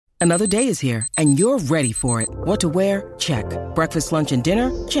Another day is here, and you're ready for it. What to wear? Check. Breakfast, lunch, and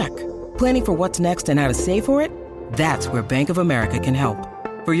dinner? Check. Planning for what's next and how to save for it? That's where Bank of America can help.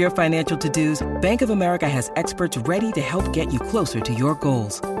 For your financial to-dos, Bank of America has experts ready to help get you closer to your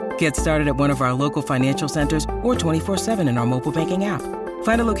goals. Get started at one of our local financial centers or 24/7 in our mobile banking app.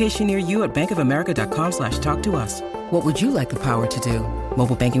 Find a location near you at bankofamerica.com/talktous. What would you like the power to do?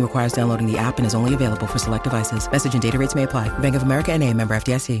 Mobile banking requires downloading the app and is only available for select devices. Message and data rates may apply. Bank of America N.A., member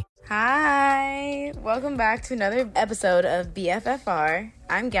FDIC. Hi, welcome back to another episode of BFFR.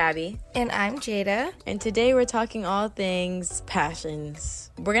 I'm Gabby. And I'm Jada. And today we're talking all things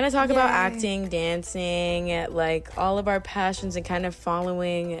passions. We're going to talk about acting, dancing, like all of our passions and kind of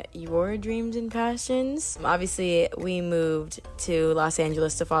following your dreams and passions. Obviously, we moved to Los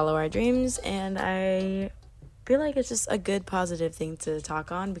Angeles to follow our dreams, and I feel like it's just a good positive thing to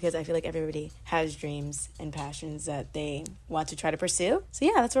talk on because I feel like everybody has dreams and passions that they want to try to pursue. So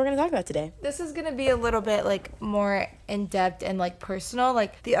yeah, that's what we're going to talk about today. This is going to be a little bit like more in-depth and like personal.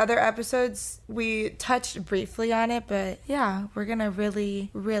 Like the other episodes, we touched briefly on it, but yeah, we're going to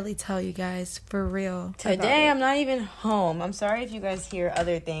really tell you guys for real. Today, I'm not even home. I'm sorry if you guys hear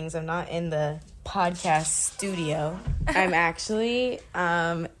other things. I'm not in the podcast studio. I'm actually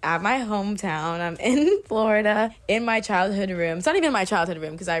at my hometown. I'm in Florida in my childhood room. It's not even my childhood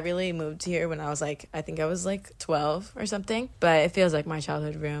room because I really moved here when I was like 12 or something, but it feels like my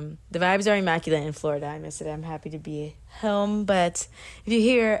childhood room. The vibes are immaculate in Florida. I miss it. I'm happy to be home, but if you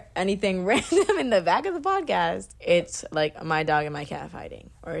hear anything random in the back of the podcast, it's like my dog and my cat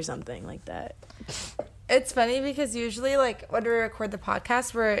fighting or something like that. It's funny because usually like when we record the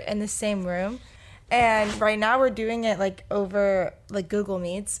podcast, we're in the same room. And right now we're doing it like over like Google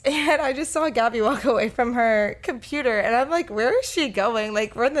Meets. And I just saw Gabby walk away from her computer. And I'm like, where is she going?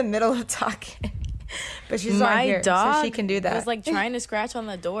 Like we're in the middle of talking. But she's not here, so she can do that. Was like trying to scratch on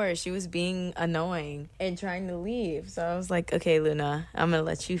the door. She was being annoying and trying to leave. So I was like, okay, Luna, I'm going to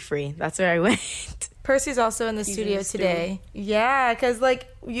let you free. That's where I went. Percy's also in the studio today. Yeah, because like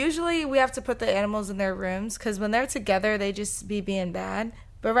usually we have to put the animals in their rooms because when they're together, they just be being bad.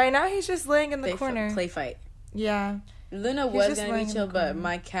 But right now he's just laying in the corner. Play fight. Yeah. Luna was going to be chill, but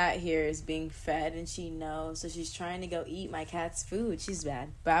my cat here is being fed and she knows. So she's trying to go eat my cat's food. She's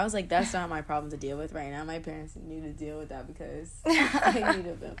bad. But I was like, that's not my problem to deal with right now. My parents need to deal with that because I need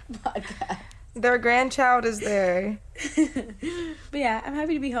a podcast. Their grandchild is there. But yeah, I'm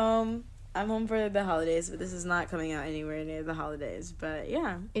happy to be home. I'm home for the holidays, but this is not coming out anywhere near the holidays. But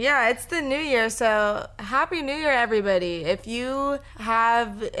yeah. Yeah, it's the new year, so happy new year, everybody. If you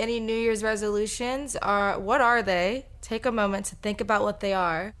have any New Year's resolutions, what are they? Take a moment to think about what they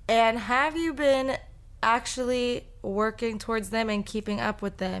are. And have you been actually working towards them and keeping up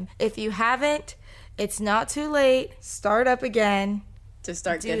with them? If you haven't, it's not too late. Start up again. To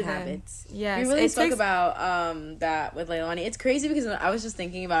start good habits. Yes. We really spoke about that with Leilani. It's crazy because I was just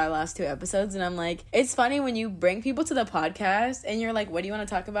thinking about our last two episodes and I'm like, it's funny when you bring people to the podcast and you're like, what do you want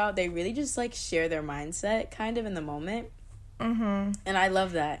to talk about? They really just like share their mindset kind of in the moment. Mm-hmm. And I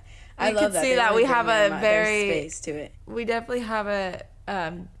love that. I love that. See that we have a very space to it. We definitely have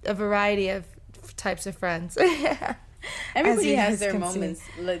a variety of types of friends. Everybody has their moments,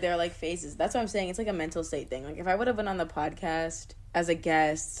 they're like phases. That's what I'm saying. It's like a mental state thing. Like if I would have been on the podcast as a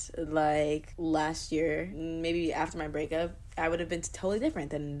guest like last year, maybe after my breakup, I would have been totally different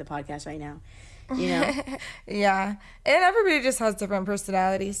than the podcast right now. You know? Yeah. And everybody just has different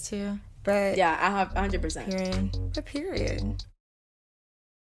personalities too. But yeah, I have 100%. Period.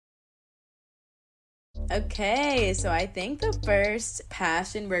 Okay, so I think the first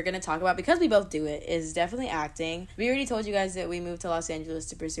passion we're going to talk about, because we both do it, is definitely acting. We already told you guys that we moved to Los Angeles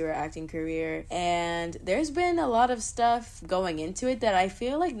to pursue our acting career, and there's been a lot of stuff going into it that I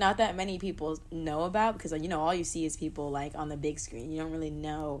feel like not that many people know about, because, you know, all you see is people, like, on the big screen. You don't really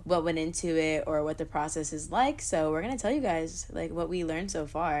know what went into it or what the process is like, so we're going to tell you guys, like, what we learned so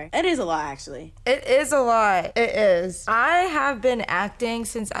far. It is a lot, actually. It is a lot. It is. I have been acting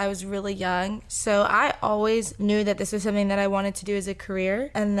since I was really young, so I always knew that this was something that I wanted to do as a career,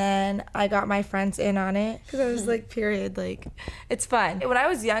 and then I got my friends in on it because I was like, period, like, it's fun. When I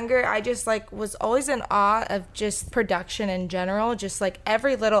was younger, I just like was always in awe of just production in general, just like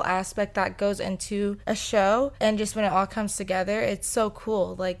every little aspect that goes into a show, and just when it all comes together, it's so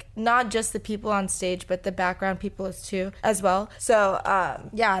cool. Like not just the people on stage, but the background people as well. So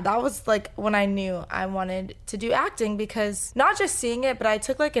yeah, that was like when I knew I wanted to do acting, because not just seeing it, but I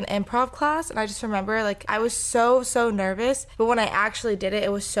took like an improv class, and I just remember ever. Like, I was so nervous, but when I actually did it,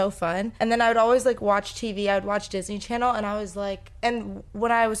 it was so fun. And then I would always like watch TV. I would watch Disney Channel, and I was like, and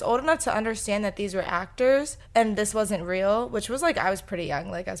when I was old enough to understand that these were actors and this wasn't real, which was like, I was pretty young,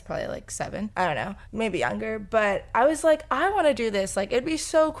 like I was probably like 7, I don't know, maybe younger, but I was like, I want to do this. Like, it'd be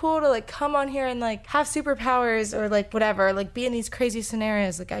so cool to like come on here and like have superpowers or like whatever, like be in these crazy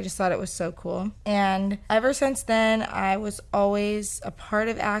scenarios. Like, I just thought it was so cool. And ever since then, I was always a part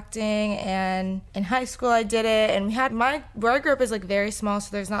of acting, and in high school I did it, and we had where I grew up is like very small, so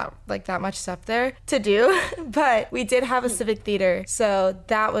there's not like that much stuff there to do, but we did have a civic theater, so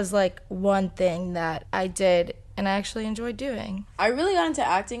that was like one thing that I did and I actually enjoyed doing. I really got into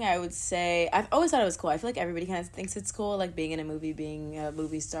acting, I would say. I've always thought it was cool. I feel like everybody kind of thinks it's cool, like being in a movie, being a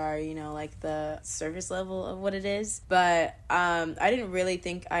movie star, you know, like the surface level of what it is. But I didn't really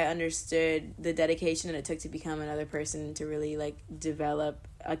think I understood the dedication that it took to become another person, to really like develop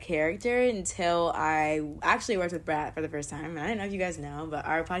a character, until I actually worked with Brat for the first time. And I don't know if you guys know, but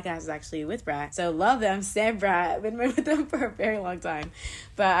our podcast is actually with Brat, so love them, stand Brat. I've been with them for a very long time,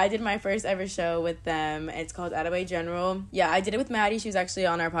 but I did my first ever show with them. It's called Attaway General. Yeah, I did it with Maddie. She was actually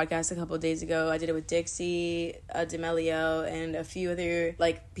on our podcast a couple of days ago. I did it with Dixie D'Amelio and a few other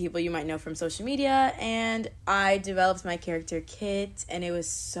like people you might know from social media, and I developed my character Kit, and it was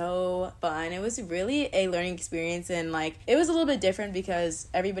so fun. It was really a learning experience, and like it was a little bit different because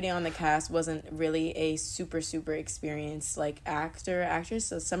everybody on the cast wasn't really a super experienced like actress.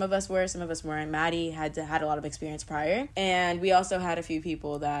 So some of us weren't. Maddie had a lot of experience prior, and we also had a few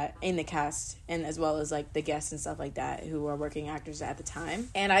people that in the cast, and as well as like the guests and stuff like that, who were working actors at the time.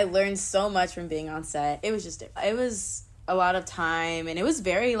 And I learned so much from being on set. It was a lot of time, and it was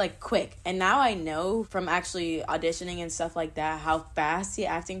very like quick. And now I know from actually auditioning and stuff like that how fast the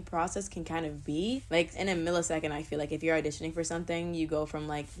acting process can kind of be. Like in a millisecond, I feel like if you're auditioning for something, you go from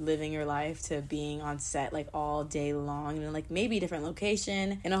like living your life to being on set like all day long, and like maybe a different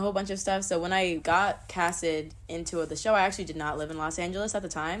location and a whole bunch of stuff. So when I got casted into the show, I actually did not live in Los Angeles at the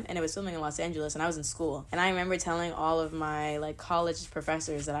time, and it was filming in Los Angeles, and I was in school. And I remember telling all of my like college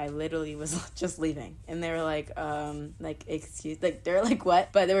professors that I literally was just leaving, and they were like excuse, like they're like, what?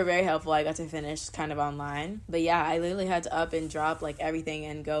 But they were very helpful. I got to finish kind of online. But yeah, I literally had to up and drop like everything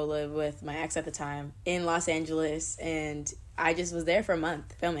and go live with my ex at the time in Los Angeles, and I just was there for a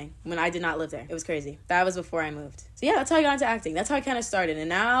month filming when I did not live there. It was crazy. That was before I moved. So yeah, that's how I got into acting. That's how I kind of started. And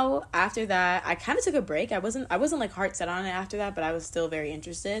now after that, I kind of took a break. I wasn't like heart set on it after that, but I was still very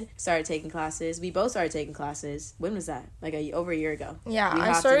interested. Started taking classes. We both started taking classes. When was that? Like over a year ago. Yeah, we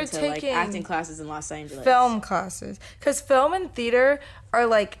I started taking like acting classes in Los Angeles. Film classes. Because film and theater are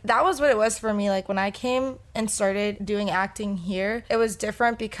like, that was what it was for me. Like when I came and started doing acting here, it was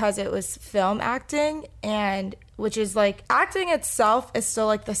different because it was film acting, and which is like acting itself is still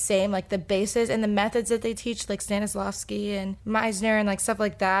like the same, like the bases and the methods that they teach, like Stanislavski and Meisner and like stuff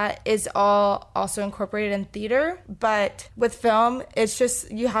like that, is all also incorporated in theater. But with film, it's just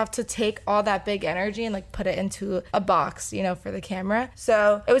you have to take all that big energy and like put it into a box, you know, for the camera.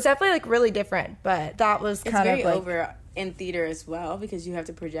 So it was definitely like really different, but that was kind of like, over in theater as well, because you have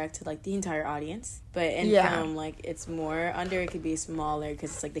to project to like the entire audience. But in film, like it's more under, it could be smaller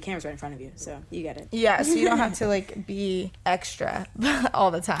because it's like the camera's right in front of you, so you get it. Yeah, so you don't have to like be extra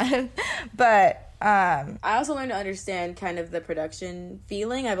all the time. But I also learned to understand kind of the production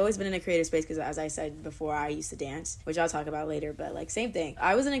feeling. I've always been in a creative space because, as I said before, I used to dance, which I'll talk about later, but like same thing.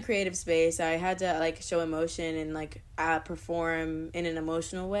 I was in a creative space. I had to like show emotion and like perform in an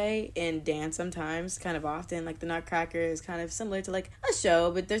emotional way in dance sometimes, kind of often. Like the Nutcracker is kind of similar to like a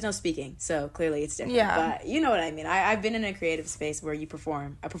show, but there's no speaking, so clearly it's different. Yeah. But you know what I mean. I've been in a creative space where you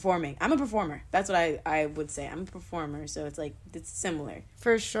perform. I'm a performer. That's what I would say. I'm a performer, so it's like it's similar.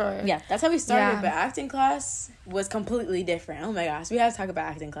 For sure. Yeah, that's how we started. Yeah. But acting class was completely different. Oh my gosh, we have to talk about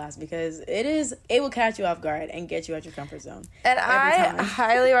acting class because it will catch you off guard and get you out your comfort zone. And I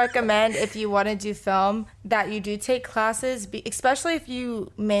highly recommend, if you want to do film, that you do take classes, especially if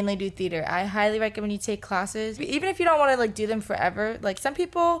you mainly do theater. I highly recommend you take classes, even if you don't want to like do them forever. Like some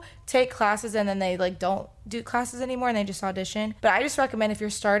people take classes and then they like don't do classes anymore and they just audition. But I just recommend, if you're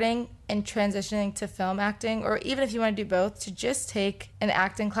starting and transitioning to film acting, or even if you want to do both, to just take an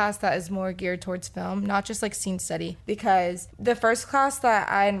acting class that is more geared towards film, not just like scene study. Because the first class that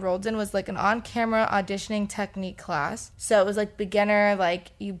I enrolled in was like an on-camera auditioning technique class. So it was like beginner,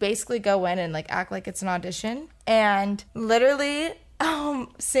 like you basically go in and like act like it's an audition. And literally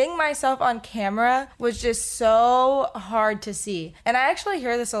seeing myself on camera was just so hard to see. And I actually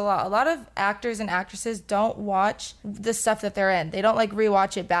hear this a lot. A lot of actors and actresses don't watch the stuff that they're in. They don't like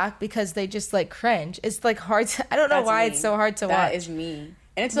rewatch it back because they just like cringe. It's like hard to, I don't know why it's so hard to watch. That is me.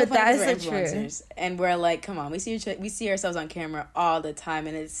 And it's so But funny that because is we're so true. influencers, and we're like, come on, we see ourselves on camera all the time,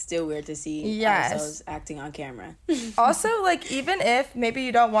 and it's still weird to see Yes. ourselves acting on camera. Also, like, even if maybe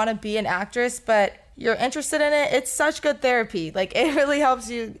you don't want to be an actress, but you're interested in it, it's such good therapy. Like, it really helps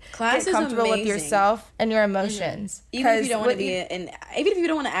you Class get is comfortable with amazing. yourself and your emotions. Even if you don't want to 'Cause be even if you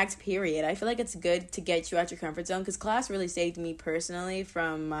don't want to act, period, I feel like it's good to get you out your comfort zone, because class really saved me personally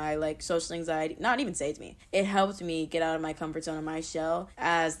from my like social anxiety. Not even saved me, it helped me get out of my comfort zone and my shell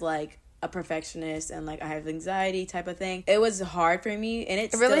as like a perfectionist, and like I have anxiety type of thing. It was hard for me, and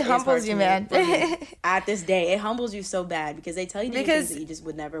it really still is humbles hard you, to man. me. For me. At this day, it humbles you so bad because they tell you to do things that you just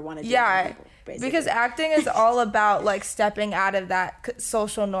would never want to do. Yeah, for people, basically. because acting is all about like stepping out of that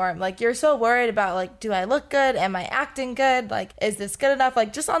social norm. Like, you're so worried about like, do I look good? Am I acting good? Like, is this good enough?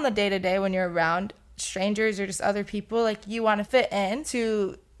 Like, just on the day-to-day when you're around strangers or just other people, like, you want to fit in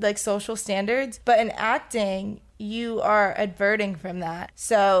to like social standards. But in acting, you are adverting from that.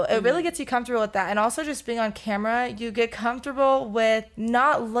 So it really gets you comfortable with that. And also just being on camera, you get comfortable with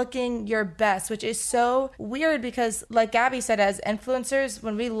not looking your best, which is so weird because, like Gabby said, as influencers,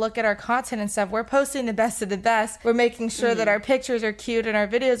 when we look at our content and stuff, we're posting the best of the best. We're making sure that our pictures are cute and our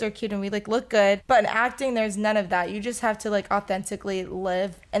videos are cute and we like look good. But in acting, there's none of that. You just have to like authentically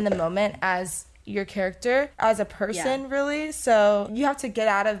live in the moment as your character, as a person, really. So you have to get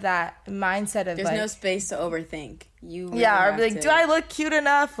out of that mindset of There's like, no space to overthink. You really or have be like, to- do I look cute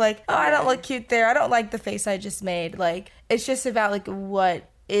enough? Like, oh, I don't look cute there. I don't like the face I just made. Like, it's just about like what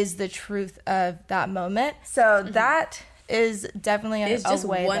is the truth of that moment. So that is definitely It's a just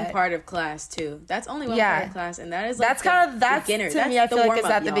way one that, part of class too. That's only one part of class, and that is like that's kind of that's beginner. to me. That's I the feel like is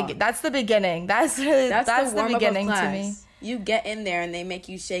warm-up, at the y'all. that's the beginning. That's really, that's the the warm-up of beginning to class. me. You get in there and they make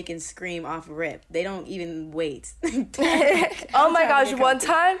you shake and scream off rip. They don't even wait. Oh my gosh, one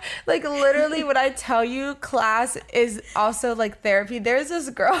time, like literally when I tell you class is also like therapy, there's this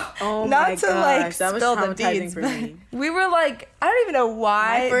girl, Oh not my to gosh, like that was spill the traumatizing beads, for but me. we were like, I don't even know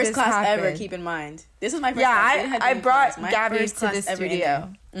why My first this class happened. ever, keep in mind. This was my first Yeah, class. We didn't have I any brought class. My Gabby first to class the ever in studio.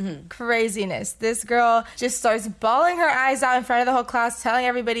 there. Craziness. This girl just starts bawling her eyes out in front of the whole class, telling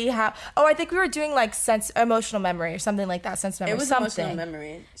everybody how. Oh, I think we were doing like emotional memory or something like that. Sense memory. It was something. emotional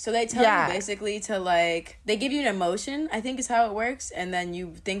memory. So they tell you basically to like, they give you an emotion, I think is how it works, and then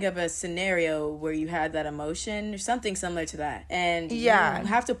you think of a scenario where you had that emotion or something similar to that. And you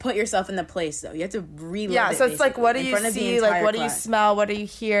have to put yourself in the place though. You have to relive it. So it's like, what do in you front of the see? Like, entire what do you class. smell? What do you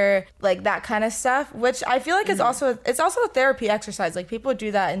hear? Like that kind of stuff, which I feel like is also a therapy exercise. Like people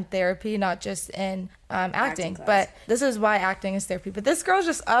do that in therapy, not just in acting. class. But this is why acting is therapy. But this girl's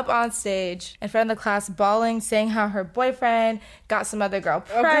just up on stage in front of the class, bawling, saying how her boyfriend got some other girl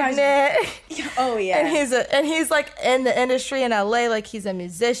pregnant. Oh yeah. and he's like in the industry in LA, like he's a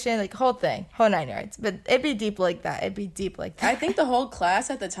musician, like whole 9 yards. But it'd be deep like that. I think the whole class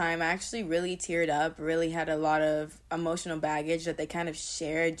at the time actually really teared up, really had a lot of emotional baggage that they kind of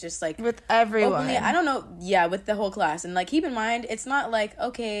shared, just like with everyone. openly. I don't know, yeah, with the whole class. And like, keep in mind, it's not like,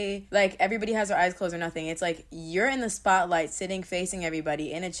 okay, like everybody has their eyes closed or nothing. It's like you're in the spotlight, sitting facing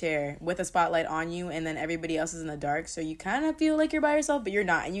everybody in a chair with a spotlight on you, and then everybody else is in the dark, so you kind of feel like you're by yourself, but you're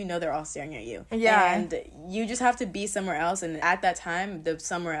not, and you know they're all staring at you. Yeah. And you just have to be somewhere else, and at that time, the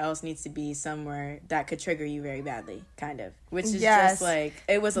somewhere else needs to be somewhere that could trigger you very badly, kind of. Which is just like,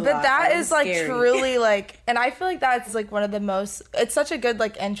 it was a lot. But that is like scary. truly like, and I feel like that's like one of the most, it's such a good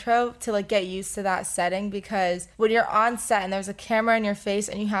like intro to like get used to that setting, because when you're on set and there's a camera in your face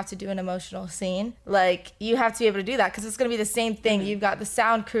and you have to do an emotional scene, like you have to be able to do that, because it's going to be the same thing. You've got the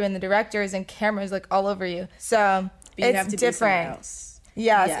sound crew and the directors and cameras like all over you. So But you have to be somewhere different. else.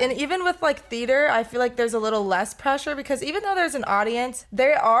 Yes, Yeah. and even with like theater, I feel like there's a little less pressure, because even though there's an audience,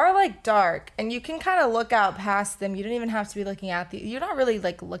 they are like dark and you can kind of look out past them. You don't even have to be looking at you're not really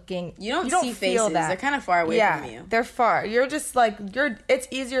like looking. You don't see feel faces. that. They're kind of far away from you. They're far. You're just like, it's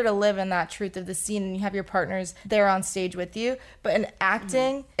easier to live in that truth of the scene, and you have your partners there on stage with you. But in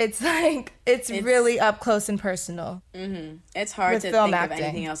acting, it's like, it's really up close and personal. It's hard With to film think acting. of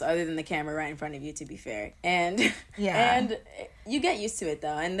anything else other than the camera right in front of you, to be fair. And Yeah. and you get used to it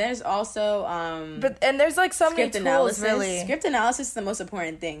though. And there's also And there's like so many script tools, analysis. really. Script analysis is the most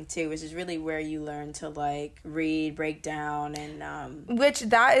important thing too, which is really where you learn to like read, break down, and Which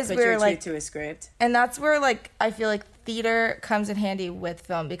that is put where your like, truth to a script. and that's where like I feel like theater comes in handy with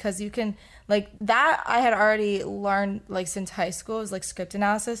film, because you can like, that I had already learned like since high school, is like script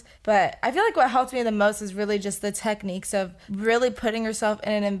analysis. But I feel like what helped me the most is really just the techniques of really putting yourself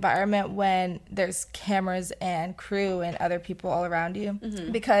in an environment when there's cameras and crew and other people all around you,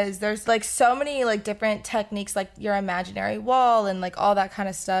 because there's like so many like different techniques, like your imaginary wall and like all that kind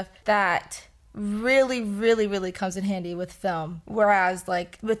of stuff, that really, really, really comes in handy with film. Whereas,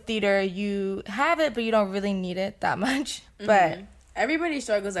 like, with theater, you have it, but you don't really need it that much. But everybody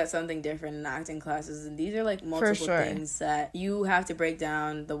struggles at something different in acting classes, and these are like multiple things that you have to break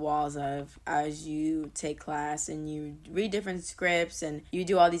down the walls of as you take class, and you read different scripts and you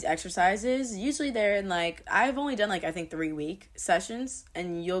do all these exercises. Usually they're in like, I've only done like I think 3-week sessions,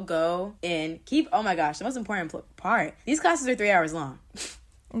 and you'll go in, oh my gosh, the most important part, these classes are 3 hours long.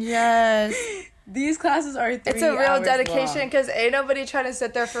 Yes. These classes are 3 hours long. It's a real dedication, because ain't nobody trying to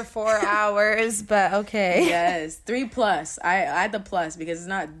sit there for 4 hours, but okay. Yes, 3+. I add the plus because it's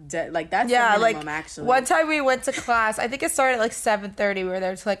not like that's the minimum, like, actually. One time we went to class, I think it started at like 7:30. We were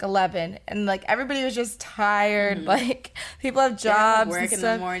there to like 11, and like everybody was just tired. Like, people have jobs, work and in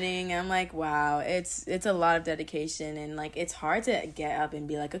stuff. the morning. I'm like, wow, it's a lot of dedication, and like it's hard to get up and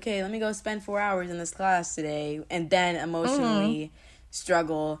be like, okay, let me go spend 4 hours in this class today, and then emotionally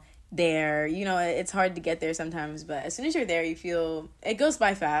struggle there. You know, it's hard to get there sometimes, but as soon as you're there, you feel it goes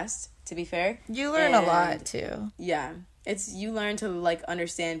by fast, to be fair. You learn a lot too. Yeah, you learn to like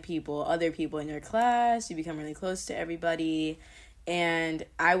understand other people in your class. You become really close to everybody, and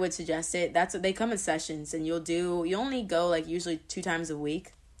I would suggest it. They come in sessions, and you only go like usually 2 times a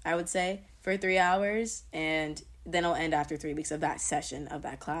week, I would say, for 3 hours, and then it'll end after 3 weeks of that session of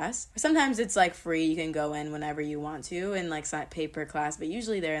that class. Sometimes it's like free, you can go in whenever you want to and like pay per class, but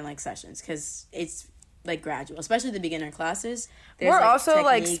usually they're in like sessions because it's like gradual, especially the beginner classes. We're like also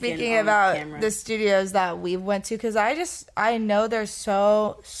like speaking about the studios that we went to, because I know there's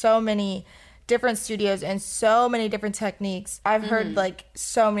so many different studios and so many different techniques. I've heard like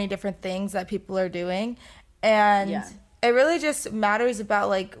so many different things that people are doing, and it really just matters about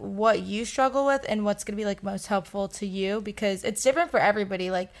like what you struggle with and what's going to be like most helpful to you, because it's different for everybody.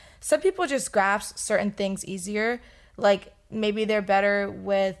 Like, some people just grasp certain things easier. Like, maybe they're better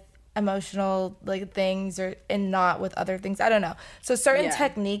with emotional like things and not with other things. I don't know. So certain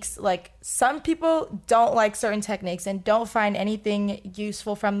techniques, like some people don't like certain techniques and don't find anything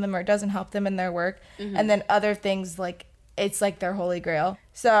useful from them, or it doesn't help them in their work. And then other things, like it's like their holy grail.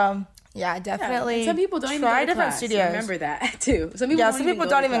 So yeah, definitely. Yeah. Some people don't even go to different class. Studios. Remember that too. Some people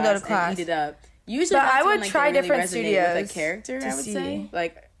don't even go to class. And eat it up. Usually, but I would when, try really different studios with a character. I would say,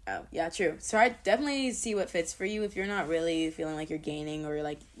 like, oh yeah, true. So I definitely see what fits for you. If you're not really feeling like you're gaining, or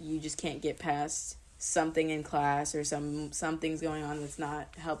like you just can't get past something in class, or something's going on that's not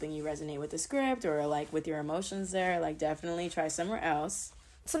helping you resonate with the script or like with your emotions there, like definitely try somewhere else.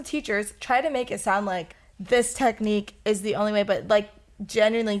 Some teachers try to make it sound like this technique is the only way, but like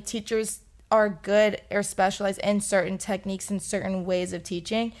genuinely, teachers are good or specialize in certain techniques and certain ways of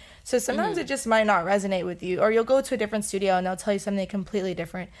teaching. So sometimes it just might not resonate with you, or you'll go to a different studio and they'll tell you something completely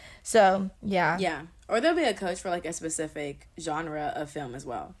different. So yeah, or there'll be a coach for like a specific genre of film as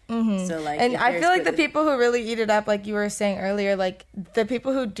well. So like, and I feel like the people who really eat it up, like you were saying earlier, like the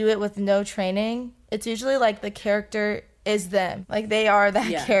people who do it with no training, it's usually like the character is them. Like, they are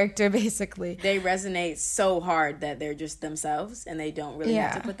that character, basically. They resonate so hard that they're just themselves, and they don't really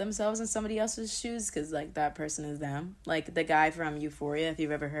have to put themselves in somebody else's shoes, because, like, that person is them. Like, the guy from Euphoria, if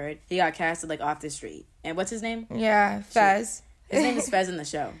you've ever heard, he got casted, like, off the street. And what's his name? Yeah, Fez. His name is Fez in the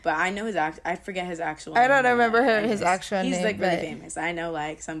show, but I know I forget his actual name. I don't remember his actual name. He's, like, really famous. I know,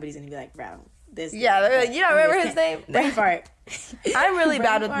 like, somebody's gonna be like, bro, this yeah, guy, you don't remember his name? Brain fart. I'm really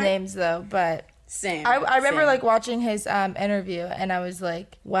bad with names, though, but... Same. I remember like watching his interview, and I was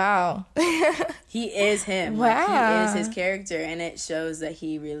like, wow. He is him. Wow. Like, he is his character, and it shows that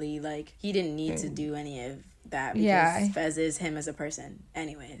he really, like, he didn't need to do any of that, because Fez is him as a person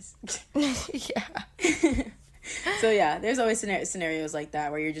anyways. Yeah. So yeah, there's always scenarios like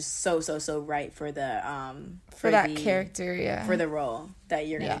that where you're just so right for the for that character, for the role that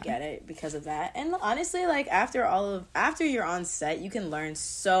you're gonna get it because of that. And honestly, like after you're on set, you can learn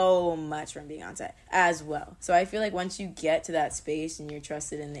so much from being on set as well. So I feel like once you get to that space and you're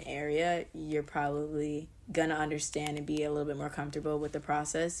trusted in the area, you're probably gonna understand and be a little bit more comfortable with the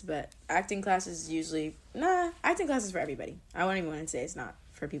process. But acting classes acting classes for everybody. I won't even want to say it's not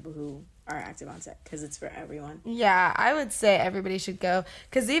for people who are active on set, because it's for everyone. Yeah, I would say everybody should go,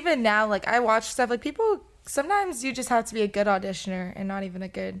 because even now, like, I watch stuff, like, people, sometimes you just have to be a good auditioner and not even a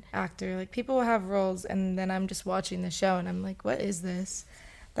good actor. Like, people will have roles, and then I'm just watching the show and I'm like, what is this?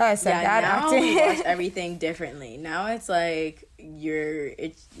 That is bad acting. Now we watch everything differently. Now it's like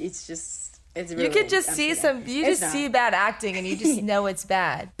it's just it's really, you could just see see bad acting, and you just know it's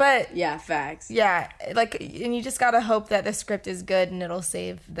bad. But yeah, facts. Yeah, like, and you just gotta hope that the script is good and it'll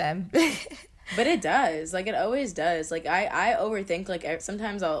save them. But it does. Like, it always does. Like, I overthink. Like,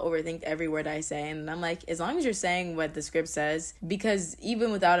 sometimes I'll overthink every word I say. And I'm like, as long as you're saying what the script says, because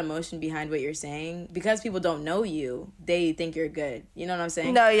even without emotion behind what you're saying, because people don't know you, they think you're good. You know what I'm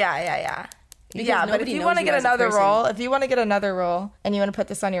saying? No, yeah. Because yeah, but if nobody you knows want to you get as a another person. role, and you want to put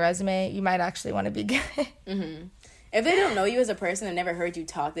this on your resume, you might actually want to be good. If they don't know you as a person and never heard you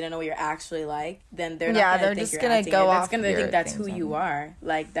talk, they don't know what you're actually like, then they're not Yeah, going they're to think just you're gonna acting. go That's off going to your think that's things who on you you. are.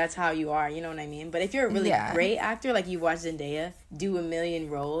 Like, that's how you are. You know what I mean? But if you're a really great actor, like you watch Zendaya do a million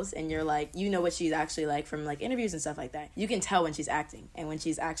roles, and you're like, you know what she's actually like from like interviews and stuff like that. You can tell when she's acting and when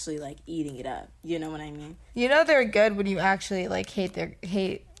she's actually like eating it up. You know what I mean? You know they're good when you actually like hate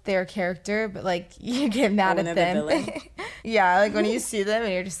their character, but like you get mad when at they're the them. villain. Yeah, like when you see them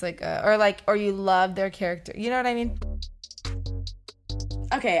and you're just like, or you love their character. You know what I mean?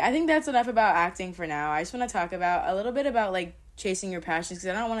 Okay, I think that's enough about acting for now. I just want to talk about a little bit about like chasing your passions,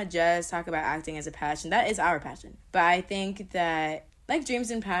 because I don't want to just talk about acting as a passion. That is our passion. But I think that like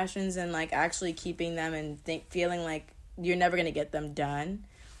dreams and passions and like actually keeping them and feeling like you're never going to get them done,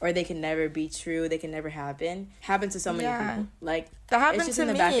 or they can never be true, they can never happen to so many people. Like, that happened it's just to in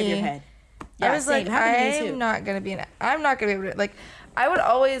the me. back of your head. Yeah, I was same. like, It happened to me too. I'm not gonna be able to, like, I would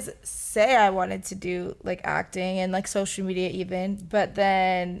always say I wanted to do like acting and like social media even, but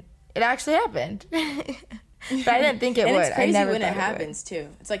then it actually happened. But I didn't think it and would. It's crazy I never when it thought happens too.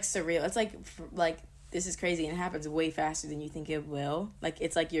 It's like surreal. It's like this is crazy, and it happens way faster than you think it will. Like,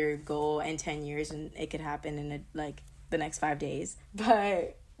 it's like your goal in 10 years, and it could happen in like the next 5 days.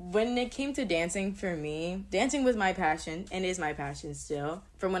 But when it came to dancing, for me, dancing was my passion and is my passion still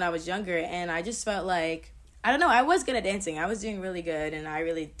from when I was younger. And I just felt like, I don't know, I was good at dancing. I was doing really good, and I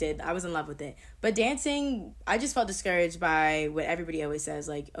was in love with it. But dancing, I just felt discouraged by what everybody always says,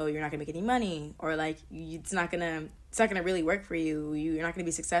 like, oh, you're not gonna make any money, or like, it's not gonna really work for you. You're not gonna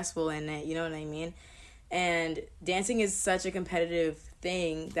be successful in it. You know what I mean? And dancing is such a competitive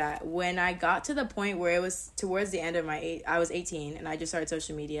thing that when I got to the point where it was towards the end of I was 18 and I just started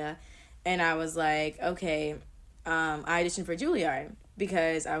social media, and I was like, okay, I auditioned for Juilliard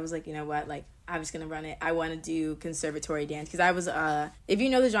because I was like, you know what, like, I'm just gonna run it. I want to do conservatory dance because I was, if you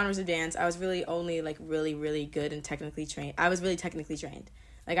know the genres of dance, I was really only like really, really good and technically trained. I was really technically trained.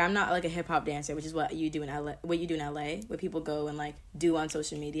 Like, I'm not like a hip hop dancer, which is what you do in LA, what people go and like do on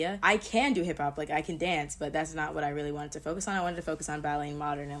social media. I can do hip hop, like I can dance, but that's not what I really wanted to focus on. I wanted to focus on ballet and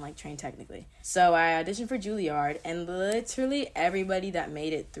modern and like train technically. So I auditioned for Juilliard, and literally everybody that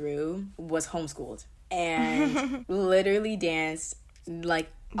made it through was homeschooled and literally danced like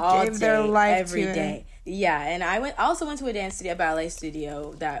all Gave day, their life every to day. Yeah, and I also went to a dance studio, a ballet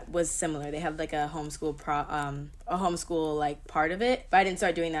studio that was similar. They had like a homeschool like part of it, but I didn't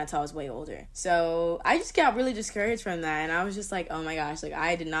start doing that until I was way older. So I just got really discouraged from that, and I was just like, oh my gosh, like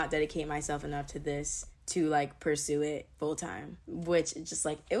I did not dedicate myself enough to this to like pursue it full time, which just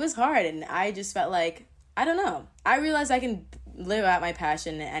like, it was hard, and I just felt like, I don't know. I realized I can live out my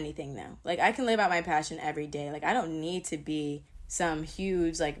passion in anything now. Like, I can live out my passion every day. Like, I don't need to be some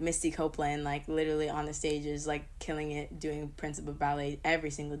huge like Misty Copeland, like literally on the stages, like killing it, doing principal ballet every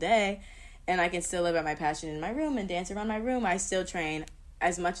single day, and I can still live out my passion in my room and dance around my room. I still train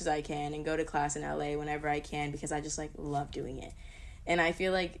as much as I can and go to class in LA whenever I can because I just like love doing it. And I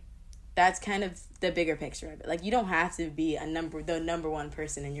feel like that's kind of the bigger picture of it. Like, you don't have to be the number one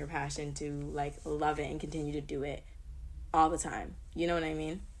person in your passion to like love it and continue to do it all the time. You know what I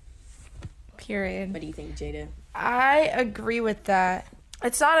mean? Period. What do you think, Jada? I agree with that.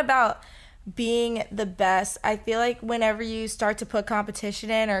 It's not about being the best. I feel like whenever you start to put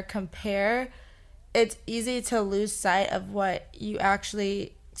competition in or compare, it's easy to lose sight of what you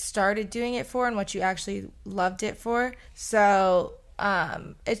actually started doing it for and what you actually loved it for. So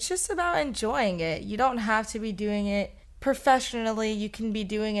it's just about enjoying it. You don't have to be doing it professionally. You can be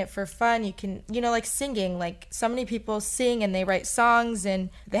doing it for fun. You can, like singing. Like, so many people sing and they write songs and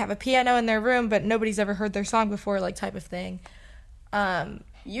they have a piano in their room, but nobody's ever heard their song before, like, type of thing.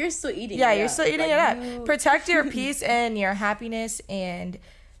 You're still eating yeah, it you're up. still eating Like, it up. Protect your peace and your happiness and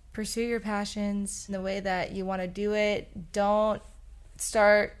pursue your passions in the way that you want to do it. Don't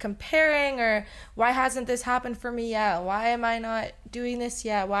start comparing, or why hasn't this happened for me yet? Why am I not doing this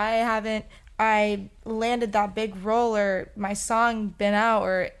yet? Why haven't I landed that big role, or my song been out,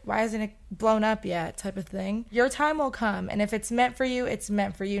 or why hasn't it blown up yet, type of thing. Your time will come, and if it's meant for you, it's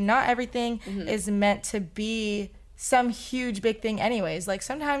meant for you. Not everything is meant to be some huge big thing anyways. Like,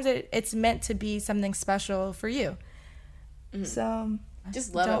 sometimes it's meant to be something special for you. So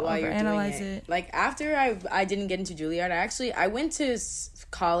just love it while you're doing it. Like, after I didn't get into Juilliard, I went to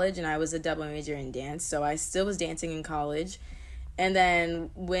college and I was a double major in dance, so I still was dancing in college. And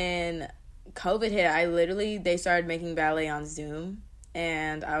then when COVID hit, they started making ballet on Zoom.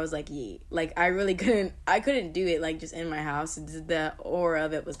 And I was like, yeet. Like, I couldn't do it, like, just in my house. The aura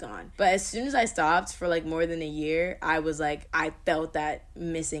of it was gone. But as soon as I stopped for, like, more than a year, I was like, I felt that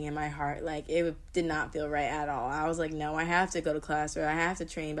missing in my heart. Like, it did not feel right at all. I was like, no, I have to go to class, or I have to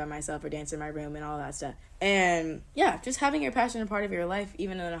train by myself, or dance in my room, and all that stuff. And, yeah, just having your passion a part of your life,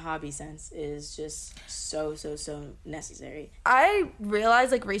 even in a hobby sense, is just so necessary. I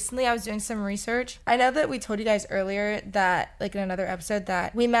realized, like, recently I was doing some research. I know that we told you guys earlier that, like, in another episode,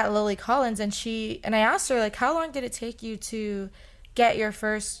 that we met Lily Collins, and I asked her, like, how long did it take you to get your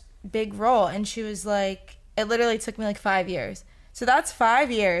first big role? And she was like, it literally took me, like, 5 years. So that's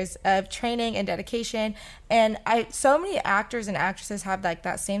 5 years of training and dedication. And so many actors and actresses have, like,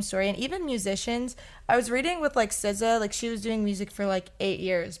 that same story. And even musicians. I was reading with, like, SZA, like, she was doing music for, like, 8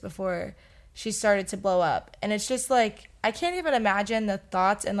 years before she started to blow up. And it's just, like, I can't even imagine the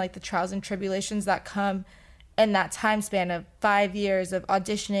thoughts and, like, the trials and tribulations that come in that time span of 5 years of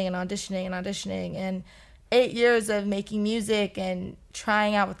auditioning and 8 years of making music and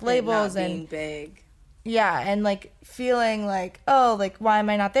trying out with labels and not being big. Yeah, and, like, feeling like, oh, like, why am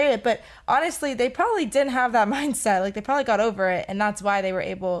I not there yet? But honestly, they probably didn't have that mindset. Like, they probably got over it, and that's why they were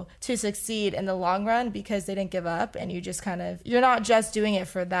able to succeed in the long run, because they didn't give up, and you just kind of, you're not just doing it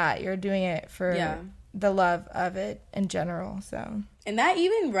for that. You're doing it for the love of it in general, so. And that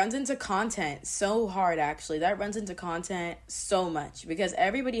even runs into content so hard, actually. That runs into content so much, because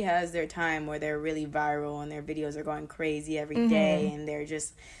everybody has their time where they're really viral and their videos are going crazy every day and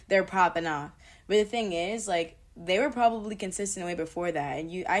they're popping off. But the thing is, like, they were probably consistent way before that.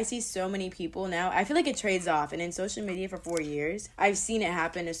 And I see so many people now. I feel like it trades off. And in social media for 4 years, I've seen it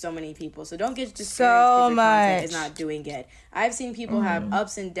happen to so many people. So don't get discouraged because your content is not doing good. I've seen people have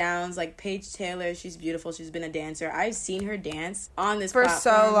ups and downs. Like Paige Taylor, she's beautiful. She's been a dancer. I've seen her dance on this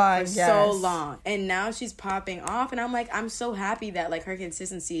platform so long. And now she's popping off. And I'm like, I'm so happy that, like, her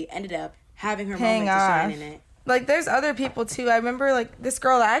consistency ended up having her moment to shine in it. Like, there's other people, too. I remember, like, this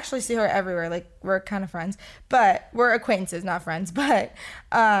girl, I actually see her everywhere. Like, we're kind of friends. But we're acquaintances, not friends. But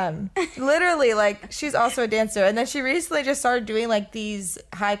literally, like, she's also a dancer. And then she recently just started doing, like, these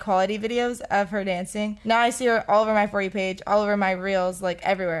high-quality videos of her dancing. Now I see her all over my For You page, all over my Reels, like,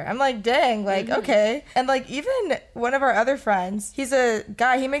 everywhere. I'm like, dang, like, okay. And, like, even one of our other friends, he's a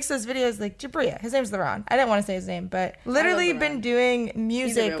guy. He makes those videos, like, Jabria. His name's LeRon. I didn't want to say his name, but literally been doing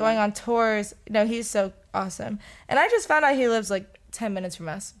music, going on tours. No, he's so awesome. And I just found out he lives like 10 minutes from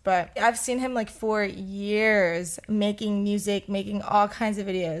us, but I've seen him like for years making music, making all kinds of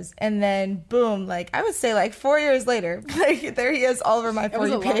videos, and then boom, like I would say like 4 years later, like there he is all over my For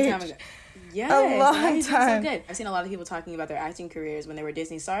You page. Long time ago. Yes, a long time. So good. I've seen a lot of people talking about their acting careers when they were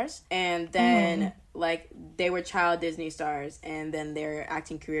Disney stars, and then like they were child Disney stars, and then their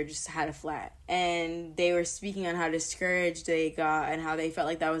acting career just had a flat. And they were speaking on how discouraged they got and how they felt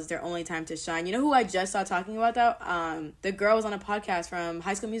like that was their only time to shine. You know who I just saw talking about that? The girl was on a podcast from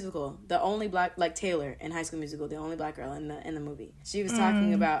High School Musical, the only black, like Taylor in High School Musical, the only black girl in the movie. She was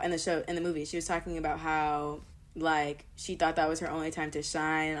talking about in the movie. She was talking about how, like, she thought that was her only time to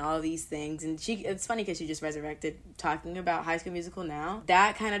shine and all these things. And it's funny because she just resurrected talking about High School Musical now.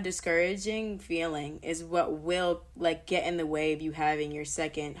 That kind of discouraging feeling is what will, like, get in the way of you having your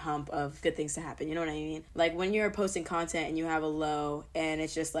second hump of good things to happen. You know what I mean? Like, when you're posting content and you have a low and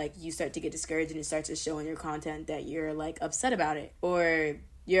it's just, like, you start to get discouraged and it starts to show in your content that you're, like, upset about it. Or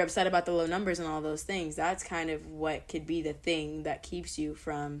you're upset about the low numbers and all those things. That's kind of what could be the thing that keeps you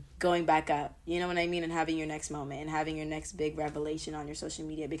from going back up. You know what I mean? And having your next moment and having your next big revelation on your social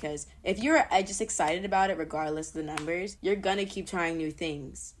media. Because if you're just excited about it, regardless of the numbers, you're gonna keep trying new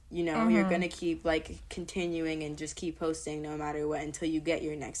things. You know, you're gonna keep, like, continuing and just keep posting no matter what until you get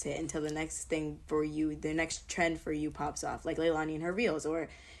your next hit, until the next thing for you, the next trend for you pops off. Like Leilani and her Reels, or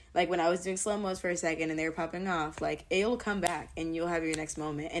like when I was doing slow-mos for a second and they were popping off, like, it'll come back and you'll have your next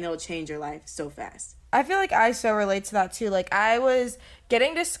moment and it'll change your life so fast. I feel like I so relate to that too. Like, I was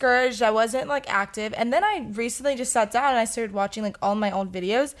getting discouraged. I wasn't, like, active. And then I recently just sat down and I started watching, like, all my old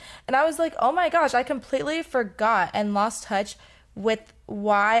videos. And I was like, oh my gosh, I completely forgot and lost touch with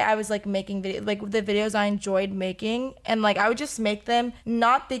why I was, like, making videos, like, the videos I enjoyed making. And, like, I would just make them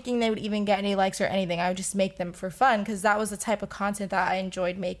not thinking they would even get any likes or anything. I would just make them for fun because that was the type of content that I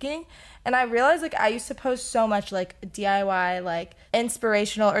enjoyed making. And I realized, like, I used to post so much, like, DIY, like,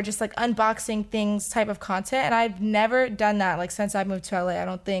 inspirational or just, like, unboxing things type of content. And I've never done that, like, since I moved to LA, I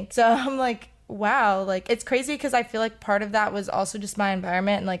don't think. So I'm like, wow, like, it's crazy because I feel like part of that was also just my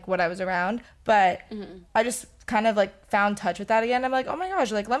environment and, like, what I was around. But I just kind of like found touch with that again. I'm like, oh my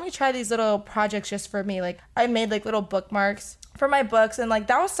gosh, like let me try these little projects just for me. Like I made like little bookmarks for my books, and like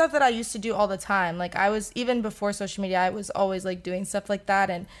that was stuff that I used to do all the time. Like I was, even before social media, I was always like doing stuff like that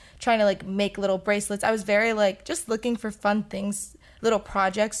and trying to like make little bracelets. I was very like just looking for fun things, little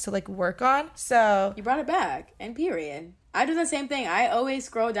projects to like work on. So you brought it back, and period. I do the same thing. I always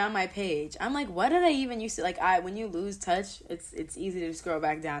scroll down my page. I'm like, what did I even used to, like, when you lose touch, it's easy to scroll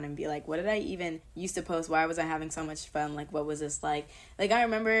back down and be like, what did I even used to post? Why was I having so much fun? Like, what was this like? Like, I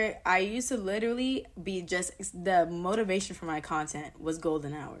remember I used to literally be just, the motivation for my content was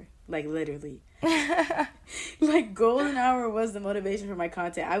golden hour. Like, literally. Like, golden hour was the motivation for my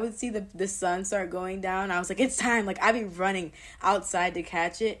content. I would see the sun start going down. I was like, it's time. Like, I'd be running outside to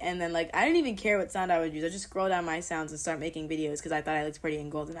catch it. And then, like, I didn't even care what sound I would use. I just scroll down my sounds and start making videos because I thought I looked pretty in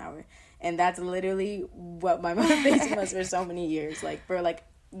golden hour. And that's literally what my motivation was for so many years. Like, for, like,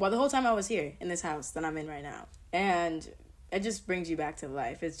 well, the whole time I was here in this house that I'm in right now. And it just brings you back to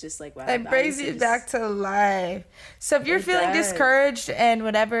life. It's just like, wow. It brings you back to life. So if you're feeling discouraged and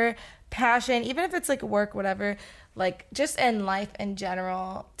whatever passion, even if it's like work, whatever, like just in life in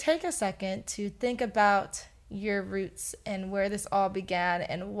general, take a second to think about your roots and where this all began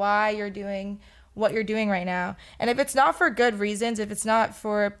and why you're doing what you're doing right now. And if it's not for good reasons, if it's not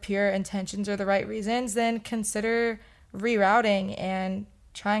for pure intentions or the right reasons, then consider rerouting and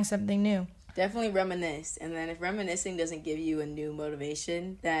trying something new. Definitely reminisce. And then if reminiscing doesn't give you a new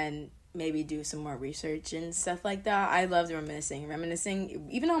motivation, then maybe do some more research and stuff like that. I loved reminiscing,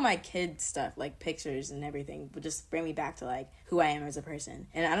 even on my kid stuff, like pictures and everything, would just bring me back to like who I am as a person.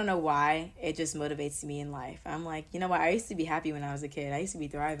 And I don't know why, it just motivates me in life. I'm like, you know what, I used to be happy when I was a kid. I used to be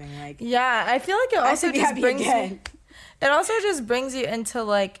thriving. Like, yeah, I feel like it also just brings you, it also just brings you into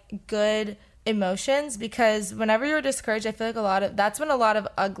like good emotions, because whenever you're discouraged, I feel like that's when a lot of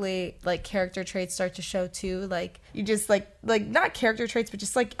ugly like character traits start to show too. Like you just like not character traits, but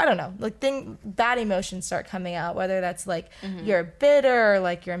just like, I don't know, like bad emotions start coming out, whether that's like you're bitter or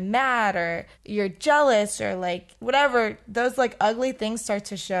like you're mad or you're jealous or like whatever. Those like ugly things start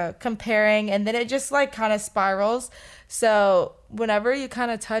to show, comparing, and then it just like kind of spirals. So whenever you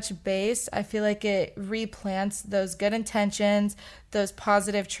kind of touch base, I feel like it replants those good intentions, those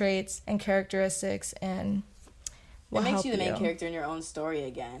positive traits and characteristics, and it makes you the main character in your own story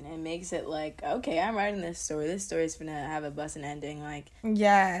again. It makes it like, okay, I'm writing this story. This story is gonna have a bussin' ending. Like,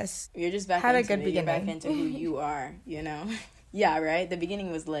 yes, you're just back had into a good beginning. You're back into who you are. You know, yeah, right. The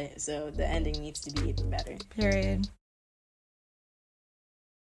beginning was lit, so the ending needs to be even better. Period.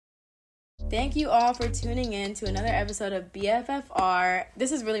 Thank you all for tuning in to another episode of BFFR.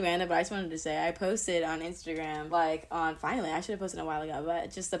 This is really random, but I just wanted to say I posted on Instagram, finally, I should have posted a while ago,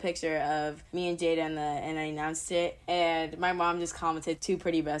 but just a picture of me and Jada and I announced it, and my mom just commented, 2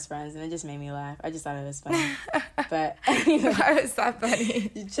 pretty best friends, and it just made me laugh. I just thought it was funny. But anyway, why was that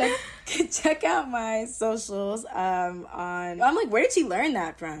funny? Check out my socials I'm like, where did she learn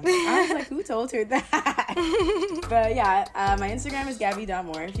that from? I was like, who told her that? But yeah, my Instagram is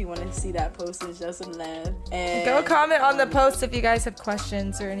Gabby.Moore if you want to see that post and show some love. And go comment on the post if you guys have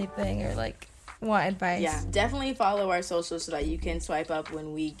questions or anything, or like want advice. Yeah, definitely follow our socials so that you can swipe up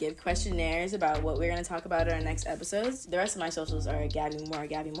when we give questionnaires about what we're going to talk about in our next episodes. The rest of my socials are Gabby Moore,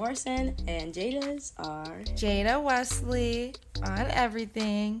 Gabby Morrison, and Jada's are Jada Wesley on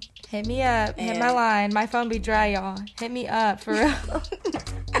everything. Hit me up. Hit my line. My phone be dry, y'all. Hit me up for real.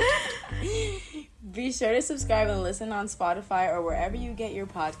 Be sure to subscribe and listen on Spotify or wherever you get your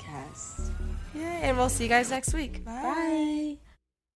podcasts. Yeah, and we'll see you guys next week. Bye.